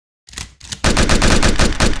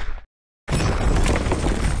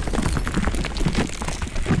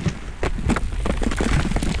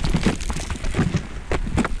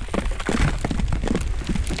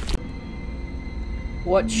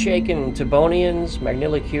What's shaking, Tabonians?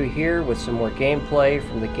 Magnioqu here with some more gameplay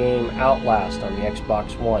from the game Outlast on the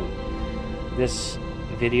Xbox One. This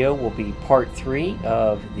video will be part 3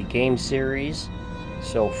 of the game series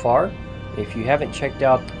so far. If you haven't checked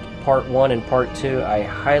out part 1 and part 2, I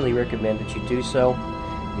highly recommend that you do so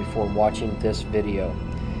before watching this video.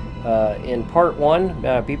 In part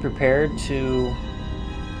 1, be prepared to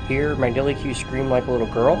hear Magnioqu scream like a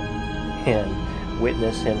little girl and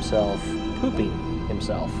witness himself pooping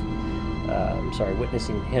himself.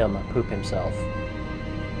 Witnessing him poop himself.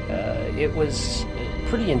 It was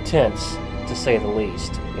pretty intense, to say the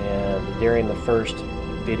least. And during the first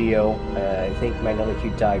video, I think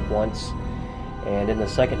Magnioqu died once. And in the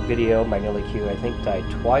second video, Magnioqu, I think, died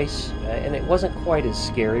twice. And it wasn't quite as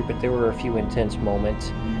scary, but there were a few intense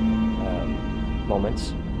moments.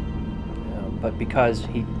 But because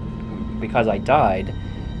I died,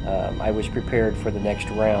 I was prepared for the next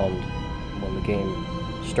round when the game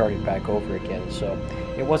started back over again, so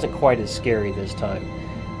it wasn't quite as scary this time.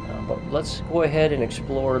 But let's go ahead and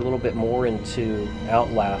explore a little bit more into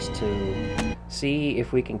Outlast to see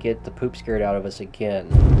if we can get the poop scared out of us again.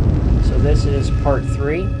 So this is part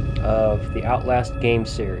 3 of the Outlast game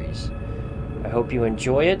series. I hope you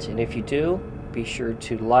enjoy it, and if you do, be sure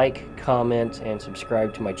to like, comment, and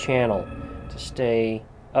subscribe to my channel to stay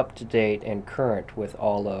up to date and current with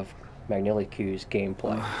all of Magnioqu's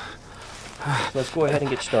gameplay. So let's go ahead and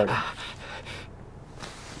get started.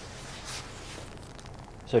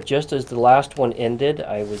 So just as the last one ended,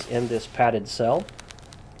 I was in this padded cell,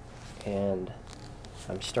 and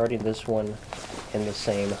I'm starting this one in the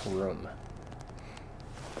same room.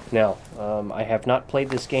 Now, I have not played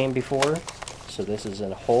this game before, so this is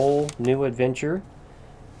a whole new adventure.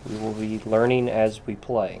 We will be learning as we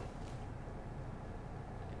play.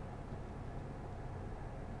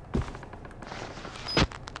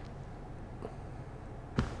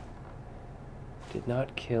 Did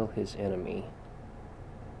not kill his enemy.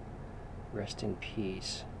 Rest in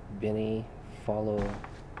peace. Benny, follow.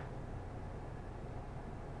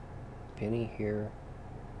 Benny here.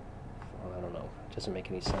 Oh, I don't know. It doesn't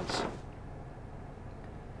make any sense.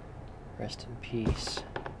 Rest in peace.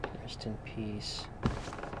 Rest in peace.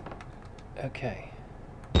 Okay.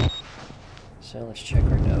 So let's check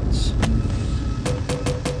our notes.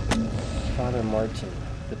 Father Martin.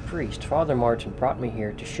 The priest, Father Martin, brought me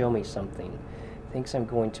here to show me something. Thinks I'm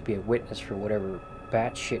going to be a witness for whatever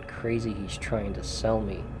batshit crazy he's trying to sell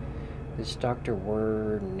me. This Dr.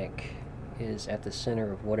 Wernick is at the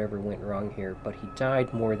center of whatever went wrong here, but he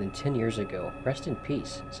died more than 10 years ago. Rest in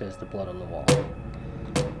peace, says the blood on the wall.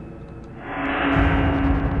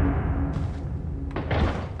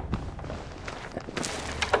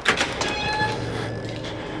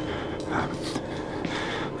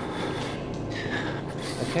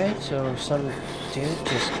 Okay, so some dude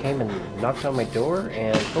just came and knocked on my door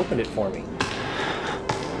and opened it for me.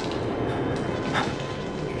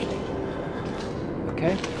 Interesting.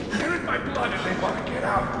 Okay. There is my blood and they want to get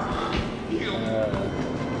out.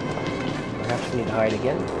 Perhaps we need to hide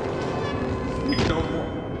again. Need no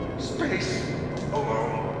more space.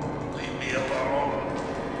 Alone. Leave me alone.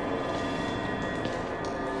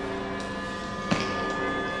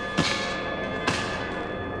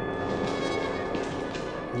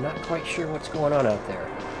 I'm not quite sure what's going on out there.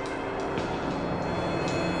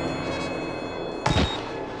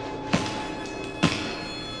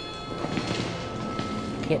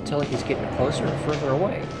 Can't tell if he's getting closer or further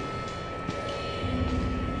away.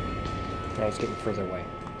 No, he's getting further away.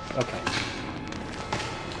 Okay.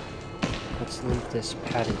 Let's leave this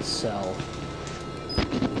padded cell.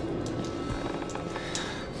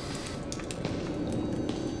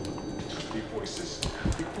 Voices.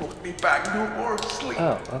 They pulled me back. No more sleep.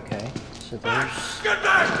 Oh, okay. So there's... Get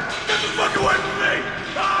back! Get the fuck away from me!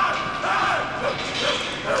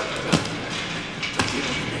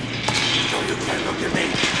 No, you can't look at me.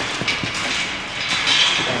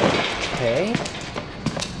 Okay.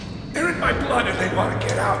 They're in my blood and they want to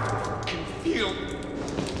get out. I can feel.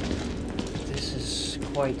 This is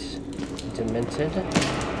quite demented.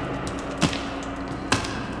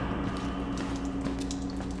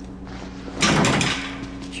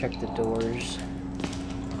 Check the doors.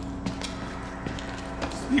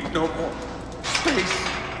 Sleep no more. Space.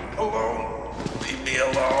 Alone. Leave me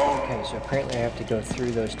alone. Okay, so apparently I have to go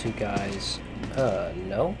through those two guys.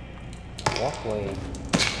 No. Walkway.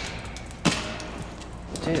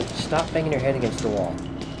 Dude, stop banging your head against the wall.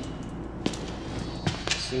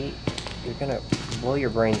 See? You're gonna blow your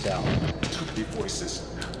brains out. Too many voices.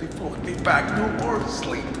 They pulled me back. No more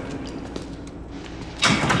sleep.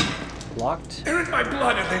 Locked? They're in my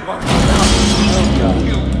blood and they want to get out. Oh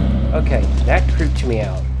god. Okay, that creeped me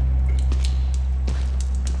out.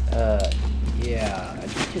 Yeah,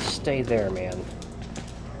 just stay there, man.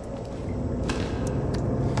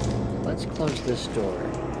 Let's close this door.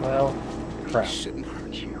 Well, crap. I shouldn't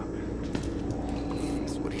hurt you.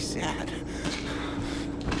 That's what he said.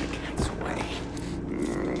 I can't sway.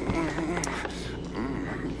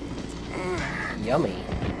 Yummy.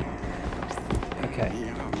 Okay.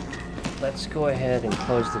 Let's go ahead and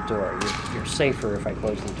close the door. You're safer if I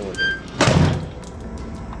close the door, dude.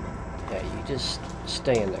 Yeah, you just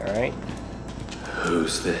stay in there, alright?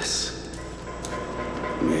 Who's this?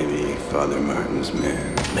 Maybe Father Martin's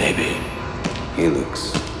man. Maybe. He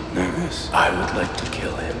looks nervous. I would like to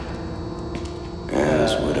kill him.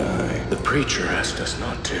 As would I. The preacher asked us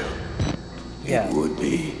not to. Yeah. It would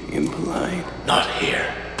be impolite. Not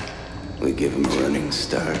here. We give him a running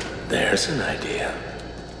start. There's an idea.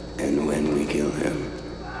 And when we kill him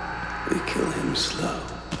slow.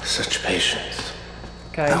 Such patience.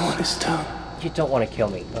 Guys, I want his tongue. you don't want to kill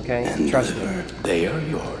me, okay? And Trust me. liver. They are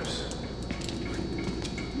yours.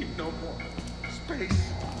 Need no more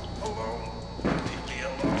space. Alone. Leave me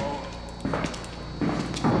alone.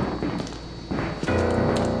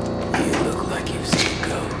 You look like you've seen a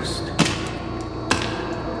ghost.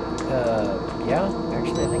 Yeah,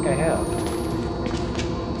 actually I think I have.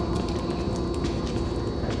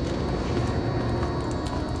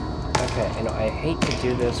 Okay, you know, I hate to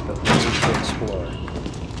do this, but we need to explore.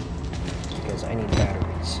 Because I need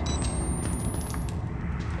batteries.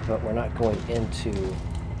 But we're not going into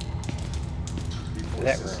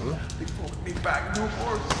that room. They won't be back no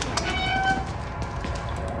more.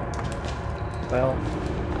 Well,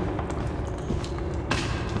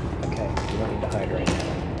 okay, you don't need to hide right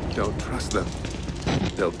now. Don't trust them.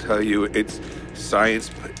 They'll tell you it's science,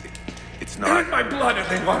 but it's not. In my blood if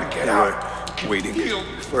they want to get They out. were waiting Feel-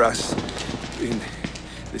 for us in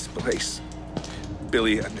this place.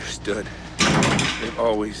 Billy understood. They've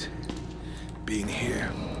always been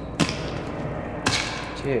here.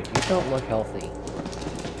 Dude, you don't look healthy.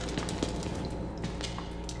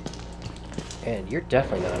 And you're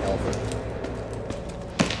definitely not healthy.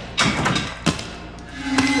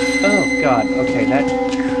 Oh god, okay,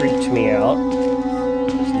 that creeped me out.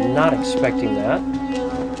 Was not expecting that.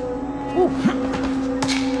 Whew.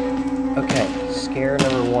 Okay, scare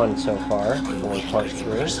number 1 so far. Only part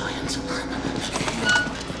 3.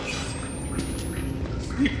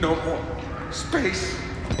 Need no more space.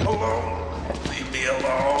 Alone. Leave me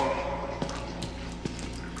alone.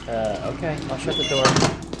 Okay, I'll shut the door.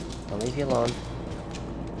 I'll leave you alone.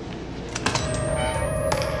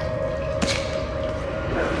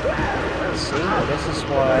 See, this is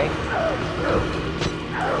why.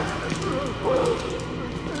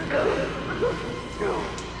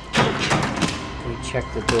 We check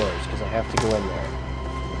the doors, because I have to go in there.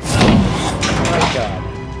 Oh my god.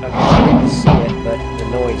 Okay, I didn't see it, but the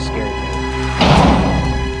noise scared me.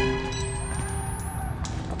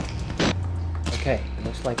 Okay, it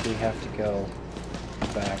looks like we have to go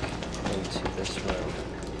back into this room.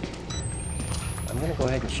 I'm gonna go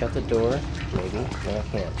ahead and shut the door. Maybe. No, I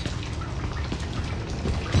can't.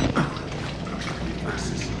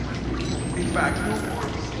 Be back no more.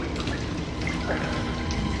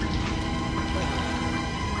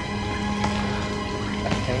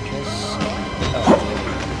 Okay, just...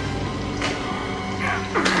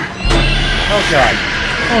 Oh god.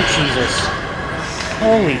 Oh Jesus.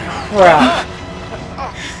 Holy crap.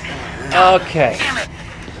 Okay. Damn it!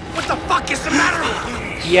 What the fuck is the matter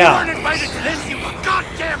with you? Yeah. You weren't invited to this, you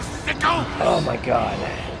goddamn sicko! Oh my god.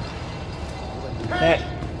 That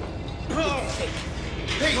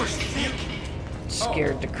You're sick!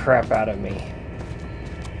 scared the crap out of me.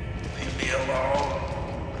 Leave me alone.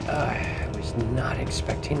 I was not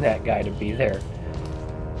expecting that guy to be there.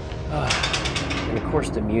 And of course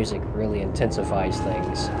the music really intensifies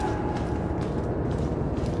things.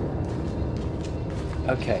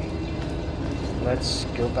 Okay. Let's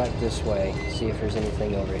go back this way, see if there's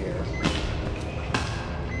anything over here.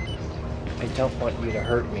 I don't want you to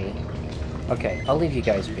hurt me. Okay, I'll leave you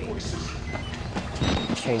guys be.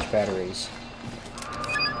 Change batteries.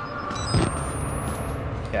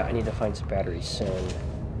 Yeah, I need to find some batteries soon.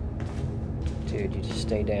 Dude, you just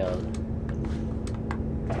stay down.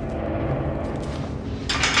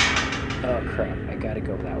 Oh crap, I gotta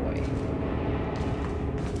go that way.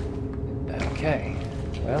 Okay,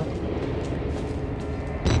 well...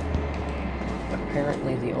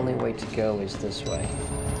 apparently the only way to go is this way.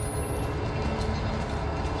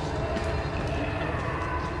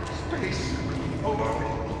 Space.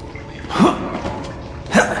 Alone.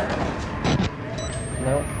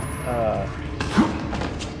 Nope.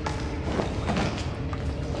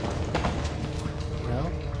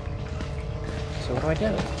 So what do I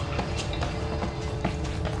do?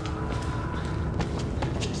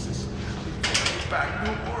 Jesus. Back,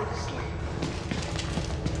 no more sleep.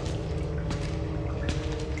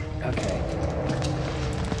 Okay.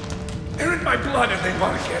 They're in my blood and they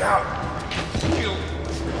want to get out. Feel.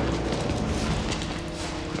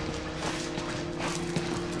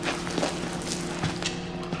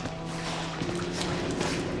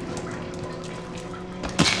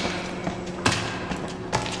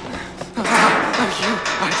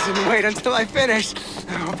 I didn't wait until I finished.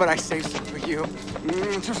 Oh, but I saved some for you.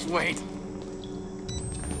 Just wait.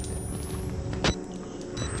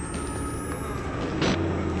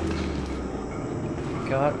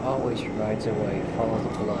 God always provides a way. Follow the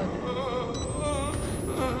blood.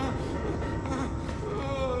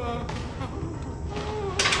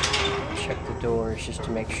 Check the doors just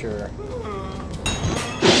to make sure.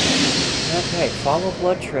 Okay, follow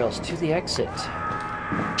blood trails to the exit.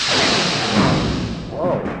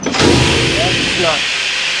 Whoa. That's not...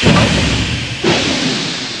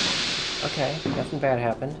 Okay, nothing bad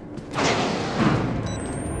happened.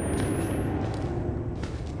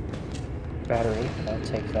 Battery, I'll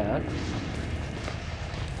take that.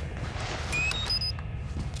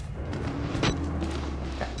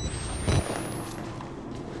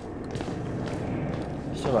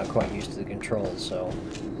 Still not quite used to the controls, so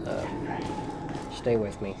stay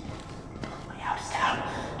with me.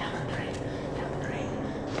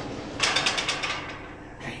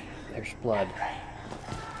 There's blood.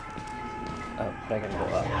 Oh, but I gotta go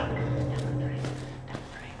up.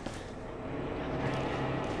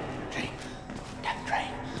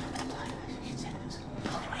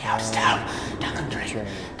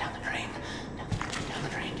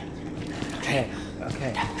 Okay,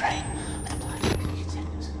 okay.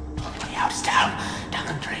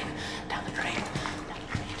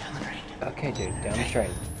 Okay, dude, down the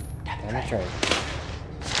train. Down the train.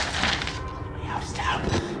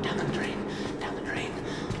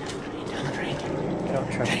 I don't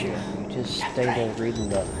trust you. You just stay there reading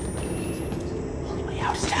the...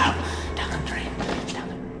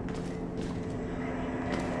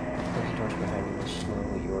 Close doors behind you will slow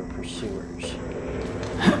your pursuers.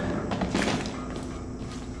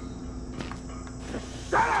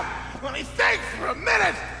 Shut up! Let me think for a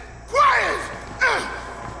minute! Quiet!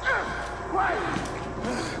 Quiet!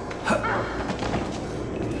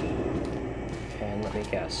 And let me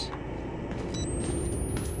guess.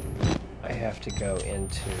 I have to go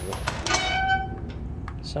into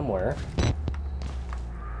somewhere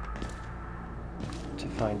to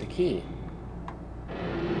find the key.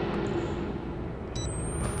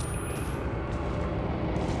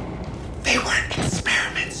 They weren't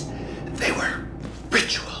experiments. They were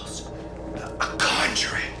rituals. A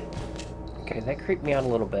conjuring. Okay, that creeped me out a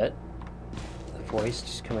little bit. The voice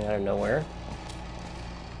just coming out of nowhere.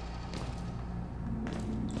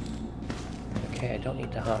 Okay, I don't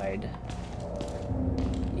need to hide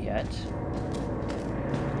yet.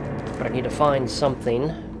 But I need to find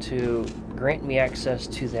something to grant me access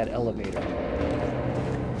to that elevator.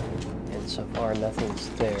 And so far nothing's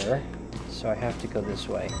there, so I have to go this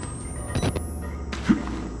way.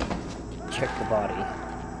 Check the body.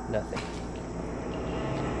 Nothing.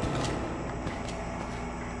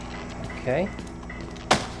 Okay.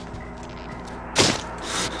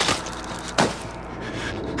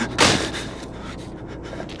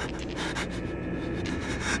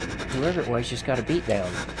 Whoever it was just got a beat down.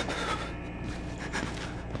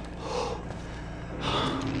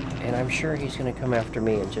 And I'm sure he's going to come after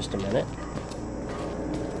me in just a minute.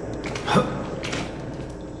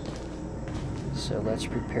 So let's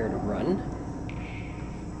prepare to run.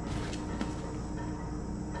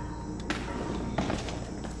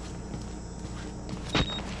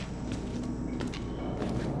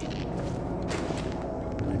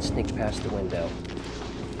 Let's sneak past the window.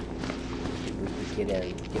 We can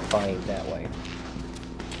get by him that way.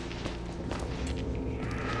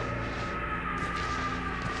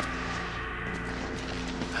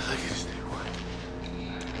 I like his new one.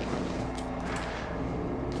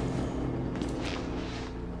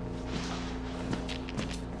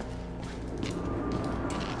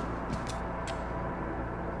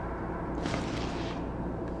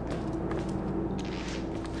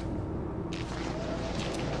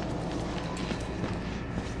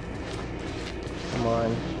 Come on,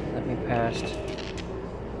 let me past.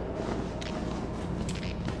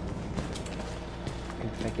 And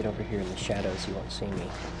if I get over here in the shadows, you won't see me.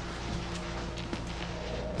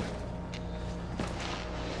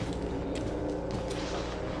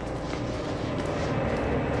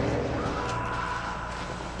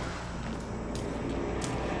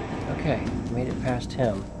 Okay, made it past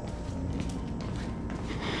him.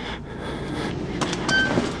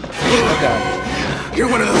 God. You're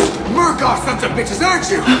one of those Murkoff sons of bitches, aren't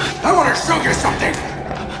you? I want to show you something.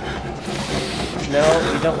 No,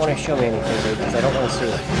 you don't want to show me anything, dude, because I don't want to see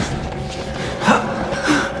it.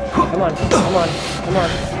 Come on, come on, come on.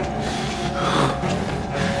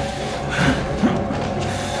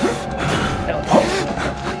 No.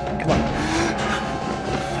 Come on.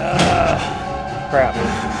 Crap.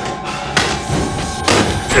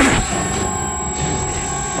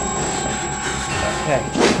 Okay.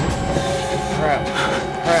 Crap.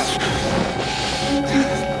 Crap.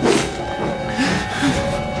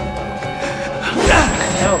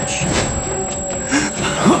 Ouch.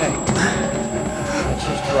 Okay. Let's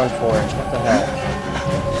just run for it. What the hell?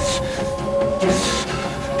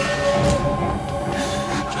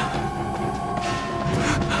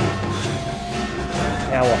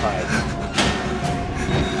 Now we'll hide.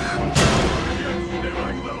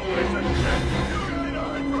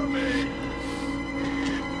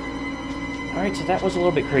 Alright, so that was a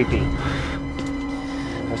little bit creepy.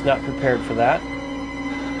 I was not prepared for that.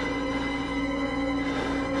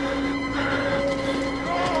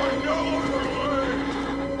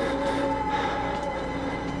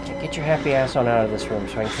 Get your happy ass on out of this room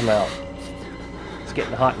so I can come out. It's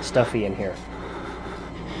getting hot and stuffy in here.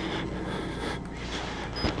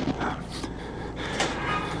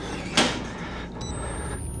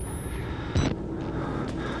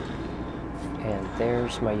 And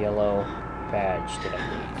there's my yellow badge that I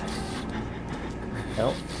need.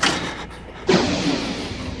 Nope.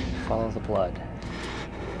 Follow the blood.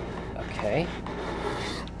 Okay.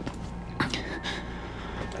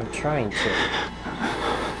 I'm trying to.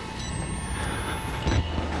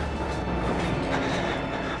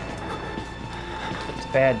 It's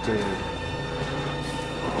bad, dude.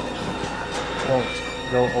 Won't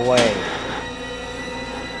go away.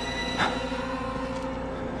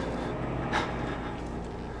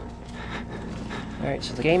 Alright,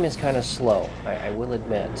 so the game is kind of slow, I will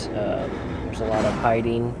admit. There's a lot of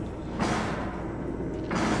hiding.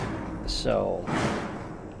 So,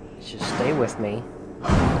 just stay with me.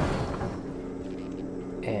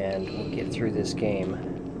 And we'll get through this game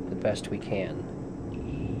the best we can.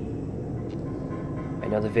 I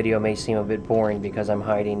know the video may seem a bit boring because I'm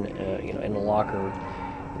hiding you know, in a locker.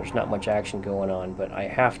 There's not much action going on, but I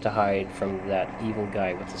have to hide from that evil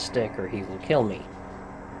guy with the stick or he will kill me.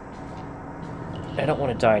 I don't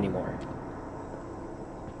want to die anymore.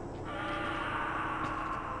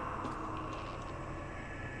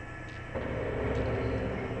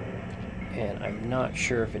 And I'm not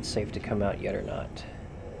sure if it's safe to come out yet or not.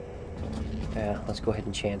 Yeah, let's go ahead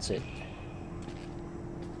and chance it.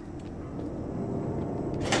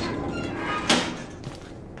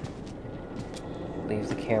 Leave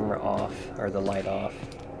the camera off, or the light off.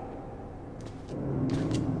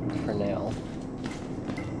 For now.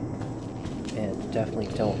 And definitely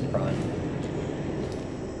don't run.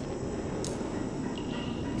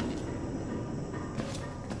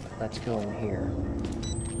 Let's go in here.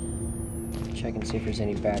 Check and see if there's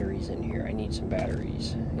any batteries in here. I need some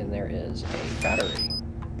batteries. And there is a battery.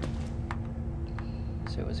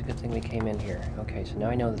 So it was a good thing we came in here. Okay, so now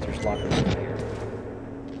I know that there's lockers in here.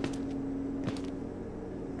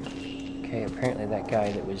 Okay, apparently that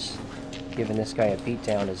guy that was giving this guy a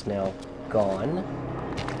beatdown is now gone.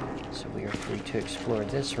 So we are free to explore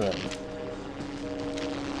this room.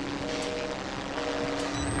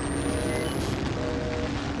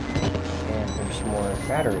 And there's more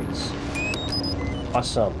batteries.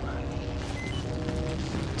 Awesome.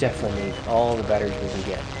 Definitely need all the batteries we can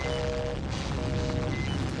get.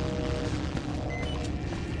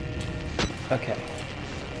 Okay.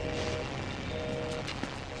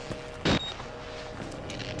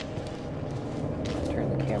 Turn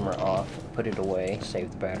the camera off, put it away,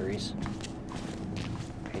 save the batteries.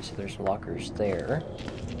 Okay, so there's lockers there.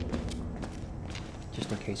 Just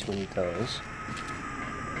in case we need those.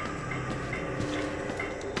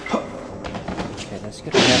 Okay, let's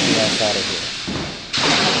get the happy ass out of here.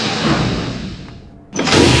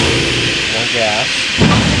 More gas.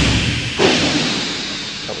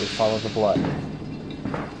 But we follow the blood.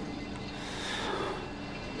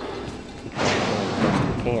 Keep going as best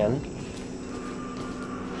we can.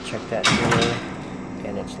 Check that door,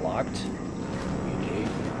 and it's locked.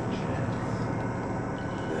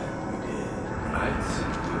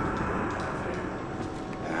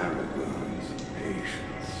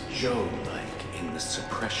 Job-like in the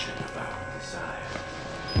suppression of our desire.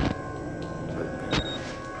 But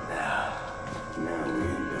now we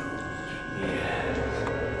indulge.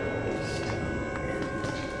 Yes.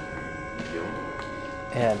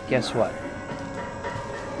 And guess what?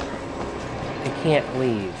 I can't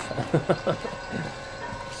leave.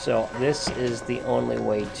 So this is the only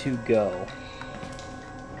way to go.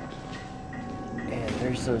 And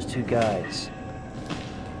there's those two guys.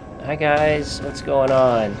 Hi guys, what's going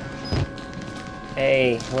on?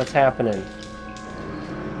 Hey, what's happening?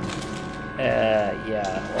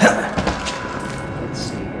 Yeah. Well, let's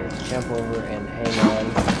see here. Let's jump over and hang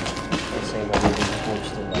on. Let's say we're moving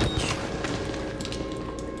towards the ledge.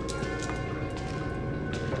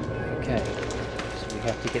 Okay. So we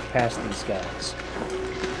have to get past these guys.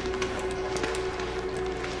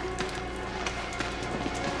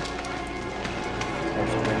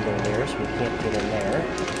 There's a window there, so we can't get in there.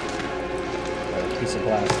 Or a piece of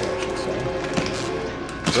glass there, I should say.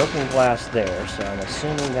 Broken glass there, so I'm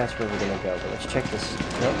assuming that's where we're going to go. But let's check this.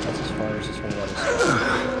 Nope, that's as far as it's going to let us go.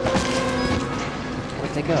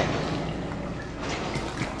 Where'd they go?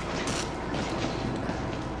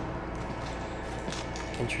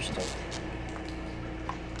 Interesting.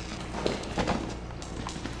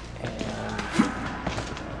 And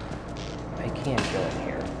I can go in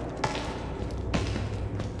here.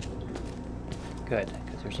 Good,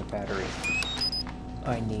 because there's a battery.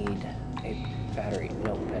 I need a battery.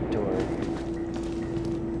 No, that door.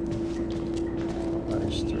 Let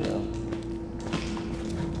us through.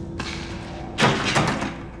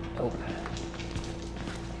 Oh.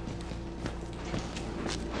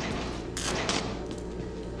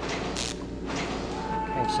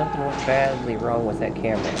 Okay, something went badly wrong with that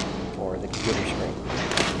camera or the computer screen.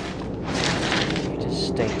 You just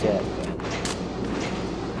stay dead.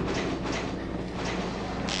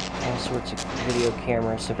 All sorts of video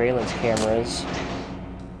cameras, surveillance cameras.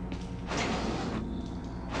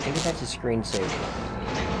 Maybe that's a screensaver.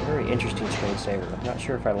 Very interesting screensaver. I'm not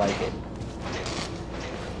sure if I like it.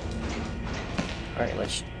 Alright,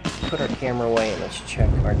 let's put our camera away and let's check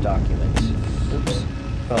our documents. Oops.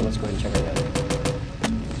 Oh, let's go ahead and check our notes.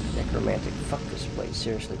 Necromantic. Fuck this place.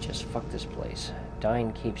 Seriously, just fuck this place.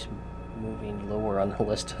 Dying keeps moving lower on the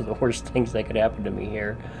list of the worst things that could happen to me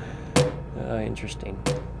here. Interesting.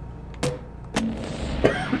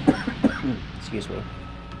 Excuse me.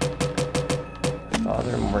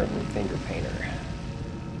 Father Martin Finger Painter.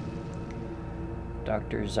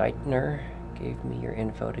 Dr. Zeitner gave me your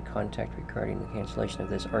info to contact regarding the cancellation of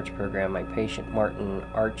this arch program. My patient Martin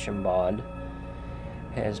Archambaud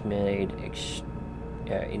has made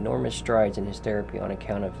enormous strides in his therapy on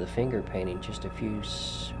account of the finger painting. Just a few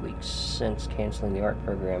weeks since canceling the art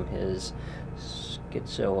program, his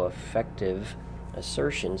schizoaffective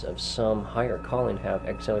assertions of some higher calling have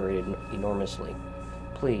accelerated enormously.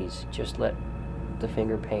 Please, just let the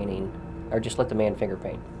finger painting, or just let the man finger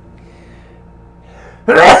paint.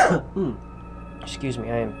 Excuse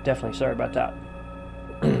me, I am definitely sorry about that.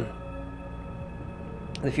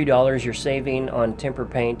 The few dollars you're saving on temper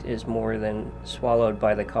paint is more than swallowed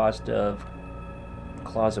by the cost of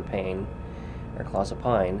clozapine,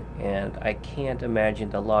 and I can't imagine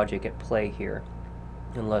the logic at play here.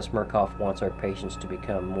 Unless Murkoff wants our patients to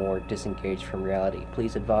become more disengaged from reality.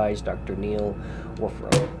 Please advise Dr. Neil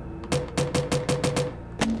Wolfram.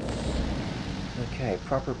 Okay,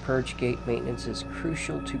 proper purge gate maintenance is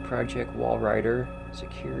crucial to Project Wallrider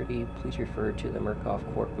security. Please refer to the Murkoff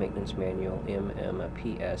Corp Maintenance Manual,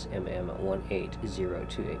 MMPS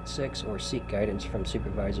MM1800286, or seek guidance from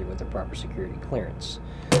supervisor with a proper security clearance.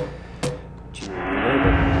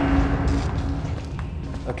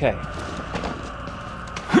 Okay.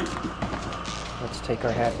 Let's take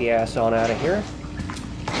our happy ass on out of here.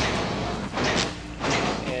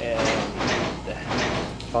 And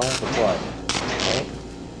follow the blood. Okay?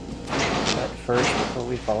 Cut first before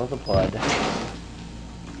we follow the blood.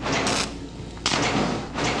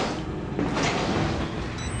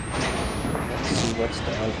 Let's see what's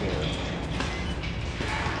down here.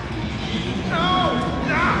 No!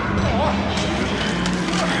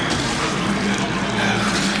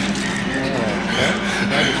 Okay.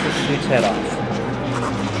 Now just rip the dude's head off.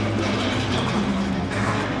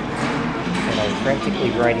 I'm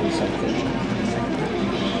frantically writing something.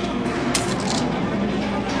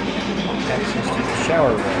 Access to the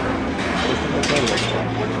shower room. Open the game this way.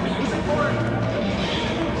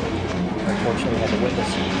 Unfortunately, I had to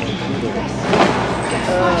witness it brutally.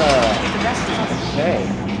 Okay.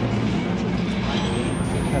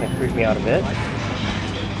 It kind of creeped me out a bit.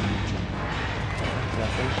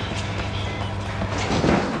 Nothing.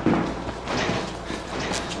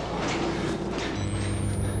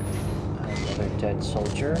 Dead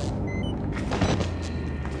soldier.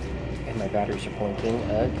 And my batteries are blinking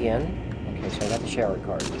again. Okay, so I got the shower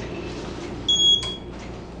card.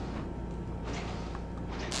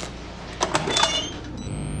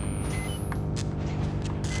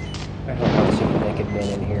 I hope I'll see you make naked men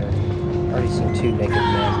in here. I've already seen 2 naked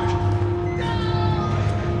men.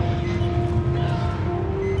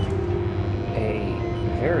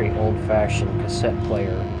 A very old-fashioned cassette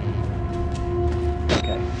player.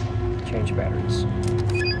 Okay, change batteries.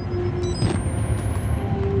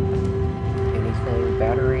 Anything?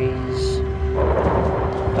 Batteries?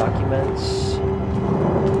 Documents?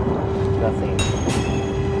 Nothing.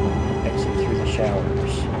 Exit through the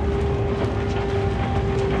showers.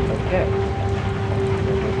 Okay.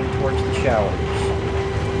 We're moving towards the showers.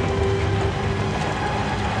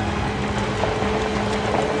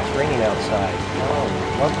 It's raining outside. Oh,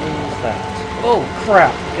 lovely is that. Oh,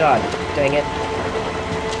 crap! God dang it.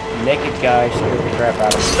 Naked guy scared the crap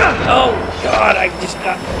out of me. Oh, God, I just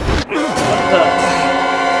got... What the...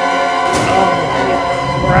 Holy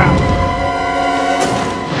crap.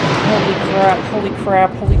 Holy crap, holy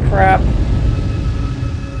crap, holy crap.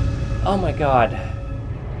 Oh my God.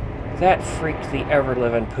 That freaked the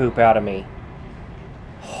ever-living poop out of me.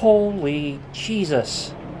 Holy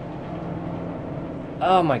Jesus.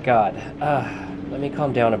 Oh my God. Let me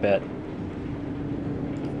calm down a bit.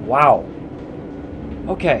 Wow.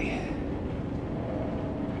 Okay.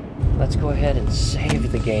 Let's go ahead and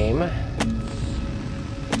save the game.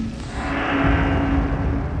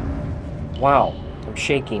 Wow. I'm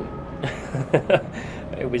shaking.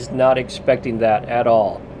 I was not expecting that at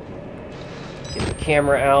all. Get the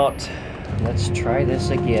camera out. Let's try this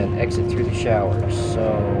again. Exit through the showers.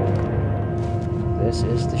 So, this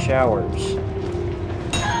is the showers.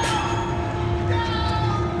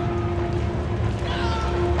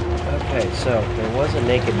 Okay, so there was a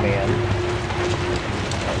naked man.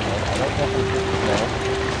 I don't know if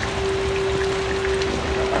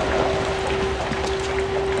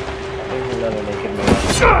there's another naked man.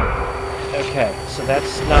 Okay, so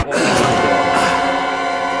that's not what we need to do.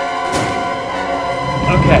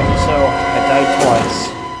 Okay, so I died twice.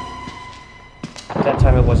 That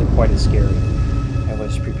time it wasn't quite as scary. I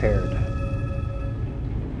was prepared.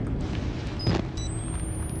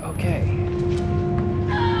 Okay.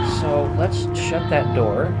 So let's shut that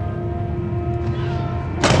door.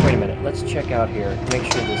 Wait a minute, let's check out here. Make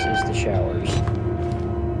sure this is the showers.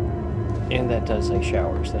 And that does say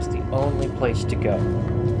showers. That's the only place to go.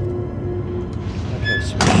 Okay,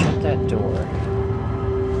 so we shut that door.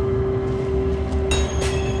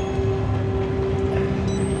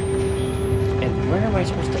 And where am I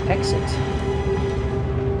supposed to exit?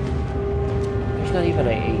 There's not even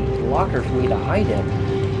a locker for me to hide in.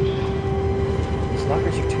 These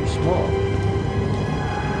lockers are too small.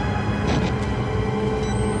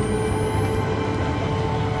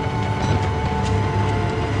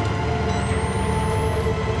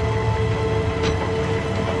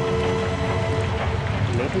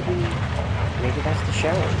 Maybe that's the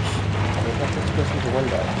showers. Maybe I'm supposed to go through the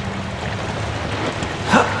window.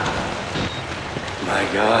 My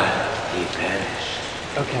God, he vanished.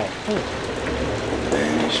 Okay.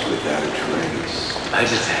 Vanished without a trace. I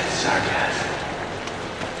just had sarcasm.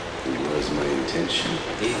 It was my intention.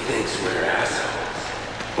 He thinks we're assholes.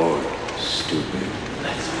 Or stupid.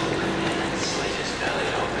 Let's pull him in and slit his belly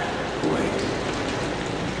open. Wait.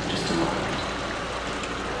 Just a moment.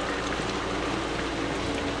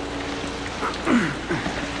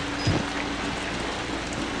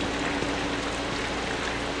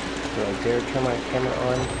 Do I dare turn my camera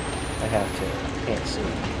on? I have to. Can't see.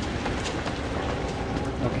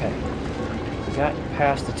 Okay. We got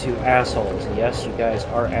past the 2 assholes. Yes, you guys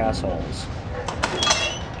are assholes.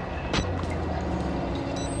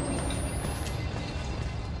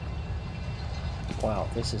 Wow,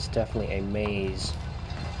 this is definitely a maze.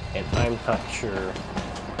 And I'm not sure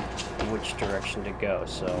which direction to go,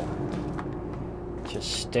 so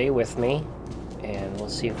just stay with me and we'll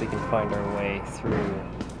see if we can find our way through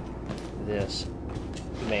this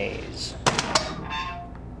maze.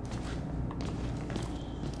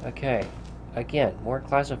 Okay, again, more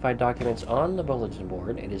classified documents on the bulletin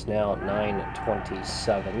board. It is now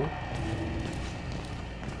 9:27.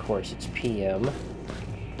 Of course, it's PM.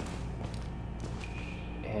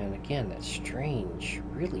 And again, that strange,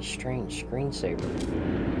 really strange screensaver.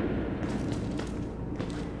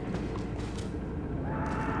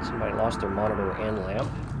 Somebody lost their monitor and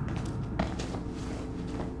lamp.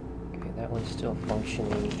 Okay, that one's still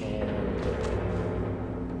functioning and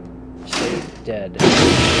stay dead.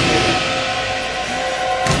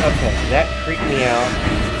 Okay, that freaked me out.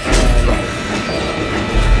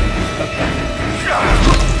 Okay.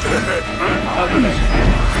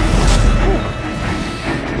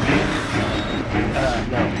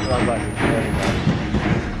 No, wrong button. There we go.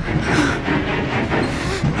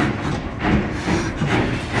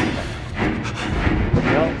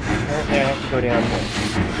 Well, apparently I have to go down here.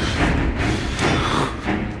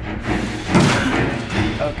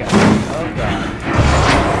 Oh god. Oh god.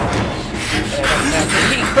 And I'm gonna have to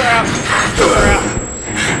eat crap! Crap!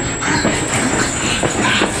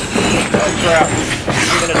 Oh crap.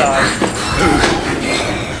 I'm gonna die.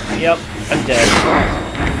 Yep, I'm dead.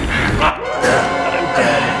 I'm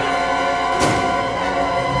dead.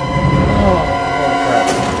 Oh, holy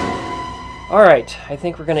crap. Alright, I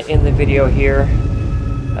think we're gonna end the video here.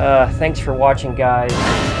 Thanks for watching, guys.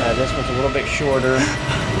 This one's a little bit shorter,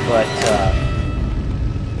 but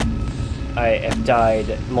I have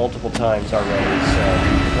died multiple times already, so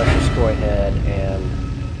let's just go ahead and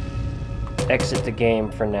exit the game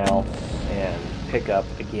for now and pick up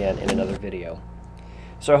again in another video.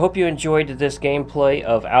 So I hope you enjoyed this gameplay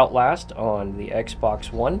of Outlast on the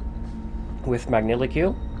Xbox One with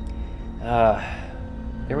Magnioqu.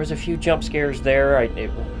 There was a few jump scares there.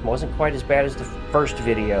 It wasn't quite as bad as the first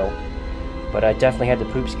video, but I definitely had the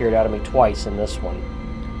poop scared out of me twice in this one.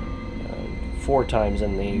 4 times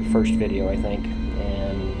in the first video, I think,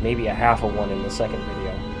 and maybe a half of one in the second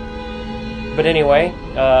video. But anyway,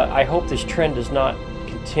 I hope this trend does not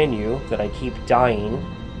continue, that I keep dying,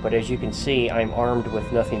 but as you can see, I'm armed with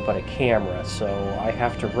nothing but a camera, so I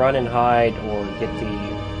have to run and hide or get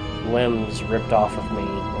the limbs ripped off of me,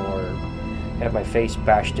 or have my face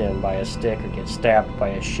bashed in by a stick, or get stabbed by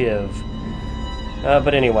a shiv.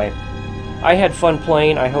 But anyway, I had fun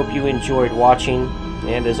playing. I hope you enjoyed watching.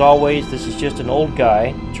 And as always, this is just an old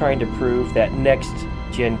guy trying to prove that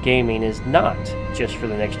next-gen gaming is not just for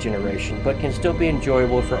the next generation, but can still be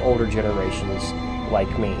enjoyable for older generations like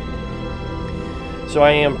me. So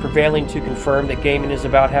I am prevailing to confirm that gaming is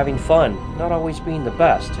about having fun, not always being the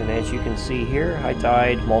best. And as you can see here, I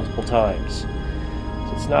died multiple times.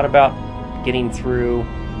 So it's not about getting through,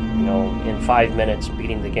 you know, in 5 minutes,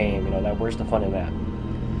 beating the game. You know, where's the fun in that?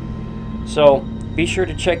 So be sure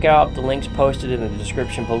to check out the links posted in the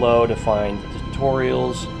description below to find the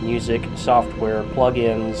tutorials, music, software,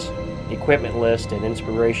 plugins, equipment list, and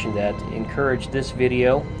inspiration that encouraged this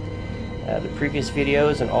video, the previous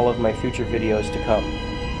videos, and all of my future videos to come.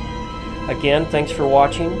 Again, thanks for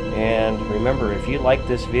watching, and remember, if you like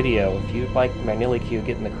this video, if you like Magnioqu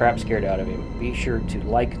getting the crap scared out of him, be sure to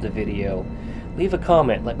like the video, leave a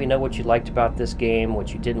comment, let me know what you liked about this game,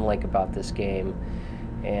 what you didn't like about this game,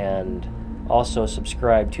 and also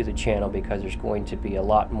subscribe to the channel because there's going to be a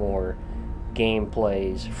lot more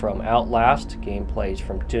gameplays from Outlast, gameplays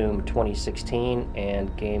from Doom 2016,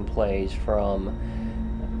 and gameplays from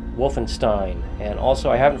Wolfenstein. And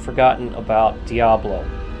also, I haven't forgotten about Diablo,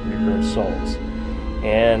 Reaper of Souls.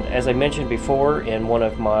 And as I mentioned before in one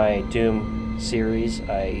of my Doom series,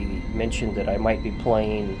 I mentioned that I might be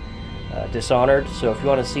playing Dishonored. So if you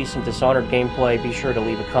want to see some Dishonored gameplay, be sure to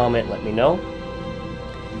leave a comment, let me know.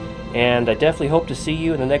 And I definitely hope to see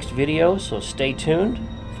you in the next video, so stay tuned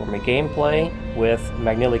for my gameplay with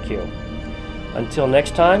Magnioqu. Until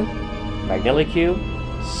next time, Magnioqu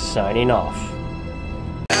signing off.